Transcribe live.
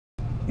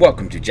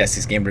Welcome to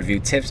Jesse's Game Review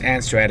Tips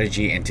and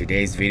Strategy, and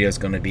today's video is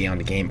going to be on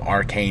the game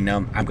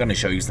Arcanum. I'm going to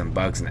show you some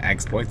bugs and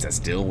exploits that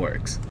still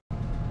works.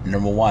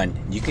 Number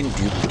 1, you can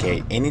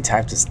duplicate any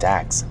types of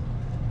stacks.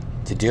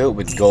 To do it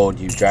with gold,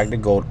 you drag the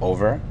gold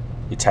over,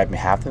 you type in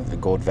half of the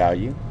gold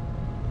value,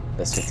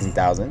 that's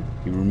 15,000,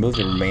 you remove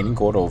the remaining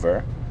gold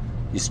over,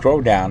 you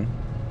scroll down,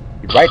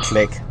 you right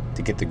click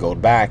to get the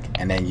gold back,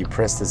 and then you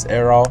press this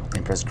arrow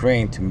and press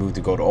green to move the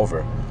gold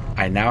over.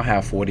 I now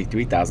have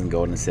 43,000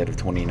 gold instead of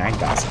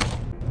 29,000.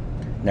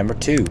 Number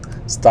 2,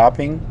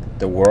 stopping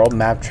the world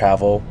map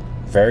travel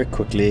very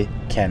quickly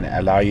can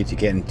allow you to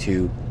get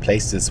into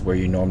places where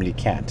you normally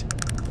can't.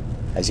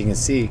 As you can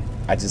see,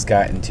 I just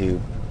got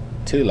into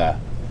Tula,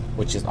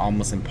 which is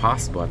almost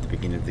impossible at the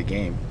beginning of the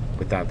game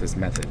without this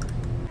method.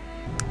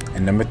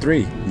 And number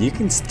 3, you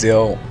can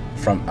steal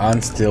from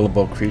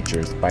unstealable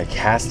creatures by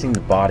casting the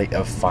body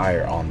of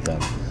fire on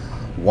them.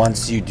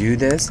 Once you do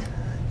this,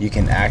 you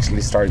can actually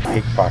start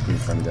pickpocketing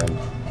from them.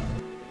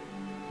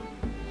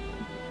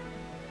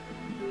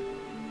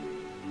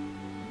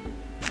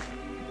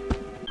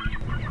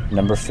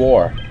 Number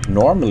 4,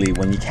 normally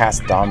when you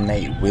cast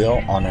Dominate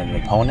Will on an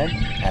opponent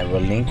and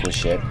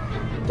relinquish it,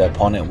 the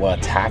opponent will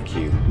attack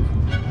you.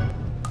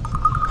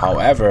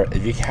 However,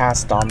 if you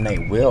cast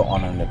Dominate Will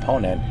on an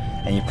opponent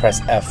and you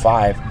press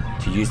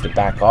F5 to use the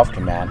back off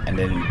command and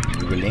then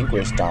you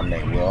relinquish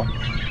Dominate Will,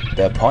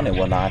 the opponent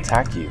will not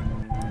attack you.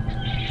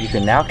 You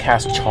can now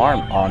cast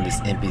Charm on this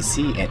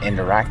NPC and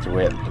interact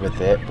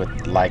with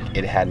it like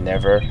it had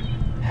never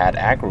had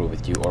aggro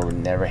with you or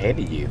never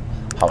hated you.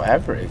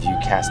 However, if you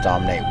cast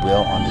Dominate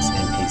Will on this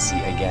NPC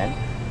again,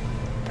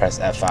 press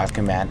F5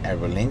 command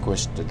and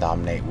relinquish the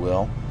Dominate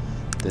Will,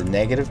 the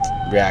negative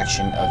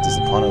reaction of this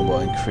opponent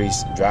will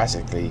increase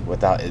drastically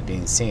without it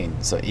being seen.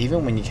 So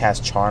even when you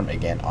cast Charm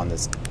again on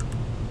this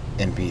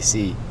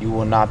NPC, you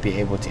will not be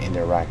able to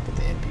interact with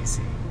the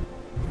NPC.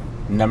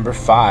 Number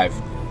 5,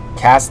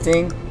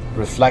 casting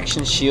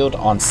Reflection Shield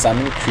on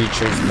summoned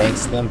creatures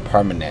makes them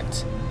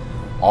permanent.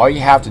 All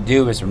you have to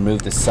do is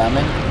remove the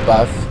summon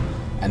buff,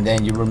 and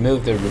then you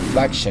remove the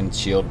reflection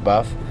shield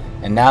buff,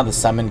 and now the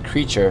summoned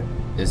creature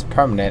is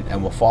permanent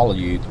and will follow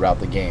you throughout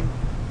the game.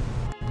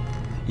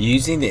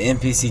 Using the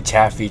NPC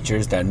chat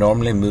features that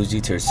normally moves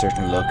you to a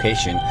certain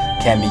location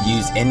can be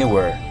used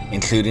anywhere,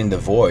 including the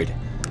void.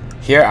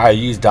 Here I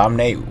use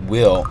Dominate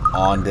Will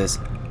on this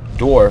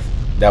dwarf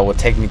that will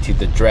take me to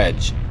the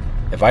dredge.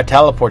 If I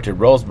teleport to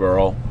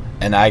Roseboro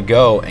and I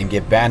go and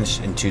get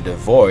banished into the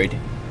void,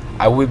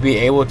 I would be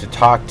able to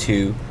talk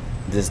to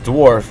this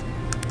dwarf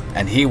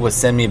and he will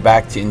send me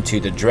back into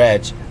the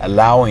dredge,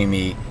 allowing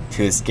me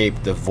to escape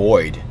the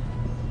void.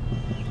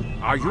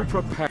 Are you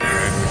prepared?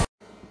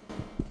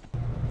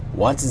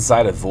 Once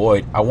inside a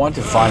void, I want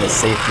to find a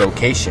safe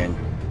location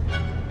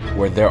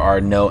where there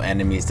are no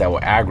enemies that will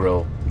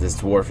aggro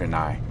this dwarf and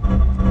I.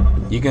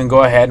 You can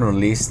go ahead and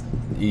release,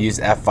 you use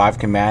F5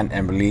 command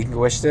and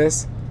relinquish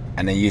this,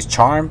 and then use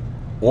Charm,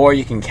 or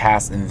you can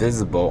cast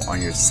Invisible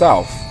on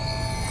yourself,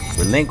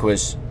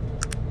 relinquish,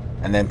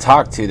 and then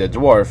talk to the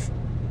dwarf,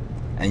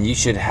 and you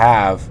should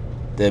have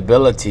the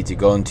ability to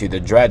go into the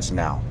dredge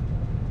now.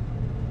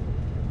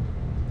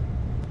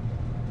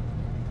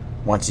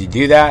 Once you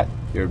do that,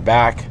 you're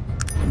back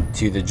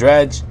into the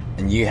dredge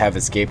and you have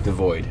escaped the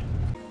void.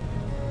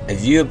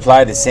 If you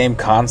apply the same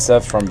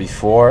concept from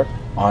before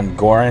on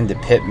Goran the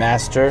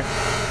Pitmaster,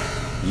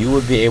 you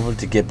would be able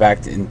to get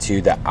back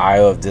into the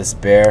Isle of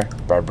Despair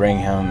by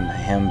bringing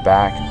him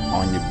back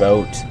on your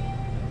boat.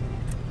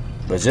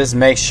 But just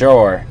make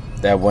sure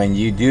that when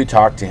you do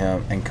talk to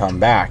him and come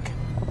back,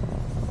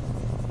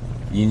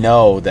 you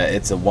know that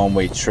it's a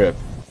one-way trip,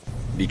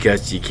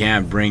 because you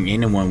can't bring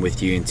anyone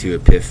with you into a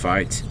pit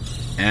fight,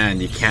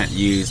 and you can't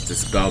use the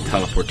spell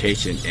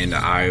teleportation in the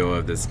Isle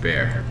of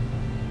Despair.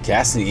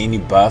 Casting any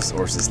buffs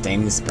or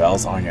sustaining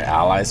spells on your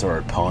allies or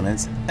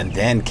opponents and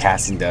then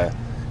casting the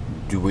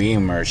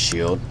Dwemer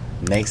shield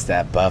makes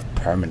that buff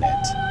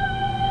permanent.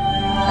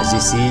 As you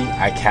see,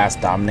 I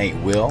cast Dominate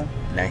Will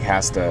and I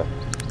cast the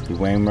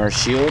Dwemer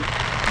shield.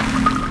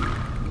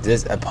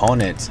 This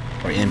opponent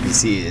or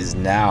NPC is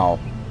now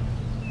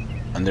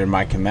under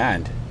my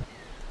command.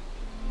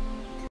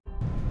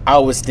 I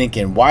was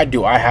thinking, why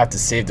do I have to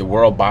save the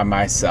world by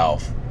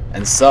myself?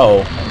 And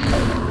so,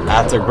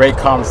 after great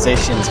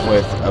conversations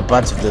with a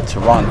bunch of the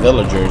Tehran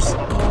villagers,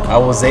 I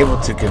was able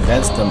to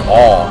convince them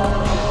all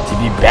to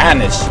be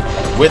banished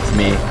with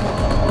me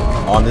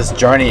on this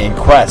journey and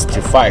quest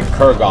to fight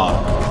Kurgan.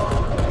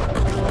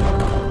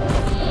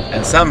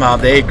 And somehow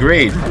they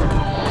agreed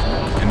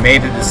and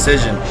made the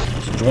decision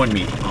to join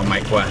me on my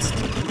quest.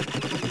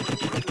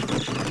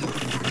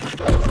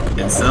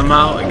 And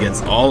somehow,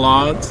 against all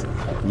odds,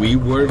 we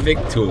were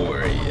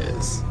victorious.